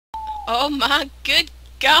Oh my good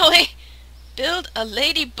golly! Build a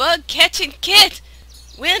ladybug catching kit!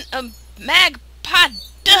 Win a magpie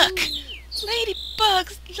duck!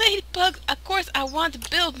 Ladybugs! Ladybugs! Of course I want to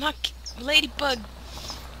build my ladybug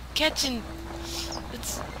catching...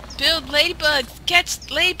 Let's build ladybugs! Catch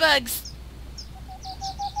ladybugs!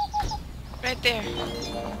 Right there.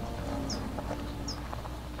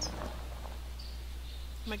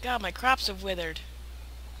 Oh my god, my crops have withered.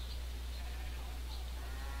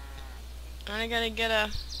 I gotta get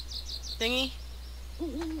a thingy.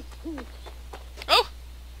 Oh!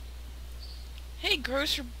 Hey,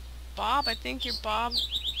 Grocer Bob. I think you're Bob.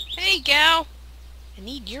 Hey, gal. I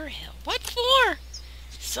need your help. What for?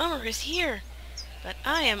 Summer is here, but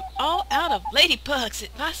I am all out of ladybugs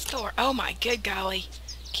at my store. Oh my good golly.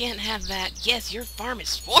 Can't have that. Yes, your farm is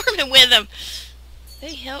swarming with them.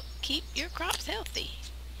 They help keep your crops healthy.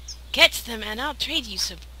 Catch them and I'll trade you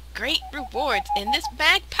some great rewards in this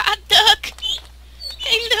magpie duck.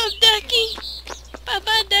 Hey, little ducky.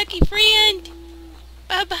 Bye-bye, ducky friend.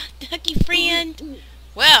 Bye-bye, ducky friend.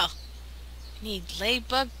 Well, I need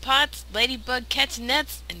ladybug pots, ladybug catching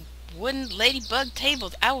nets, and wooden ladybug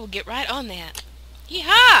tables. I will get right on that.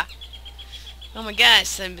 Yee-haw! Oh my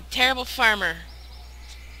gosh, I'm a terrible farmer.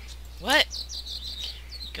 What?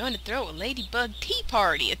 I'm going to throw a ladybug tea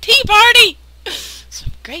party. A tea party!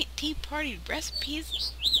 Some great tea party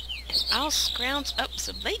recipes, and I'll scrounge up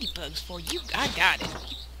some ladybugs for you. I got it.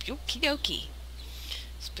 Okie dokie.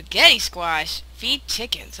 Spaghetti squash. Feed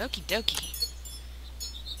chickens. Okie dokie.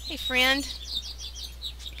 Hey, friend.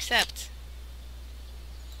 Accept.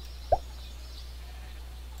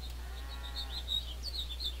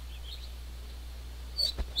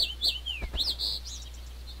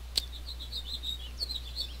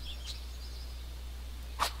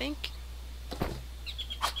 Think.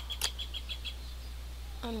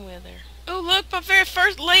 Unwither. Oh, look, my very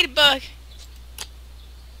first ladybug.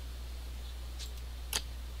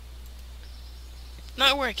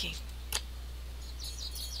 Not working.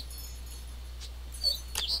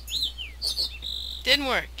 Didn't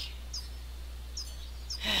work.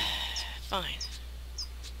 Fine.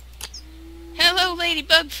 Hello,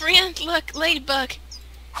 ladybug friend. Look, ladybug.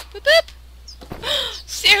 Boop boop.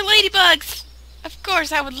 Share ladybugs. Of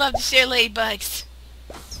course, I would love to share ladybugs.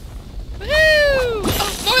 Woohoo!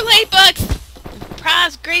 Oh, more ladybugs! And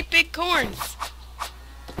prize great big corns.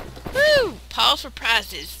 Woo! Pause for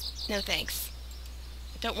prizes. No thanks.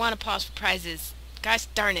 I don't want to pause for prizes. Gosh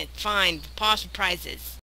darn it. Fine. Pause for prizes.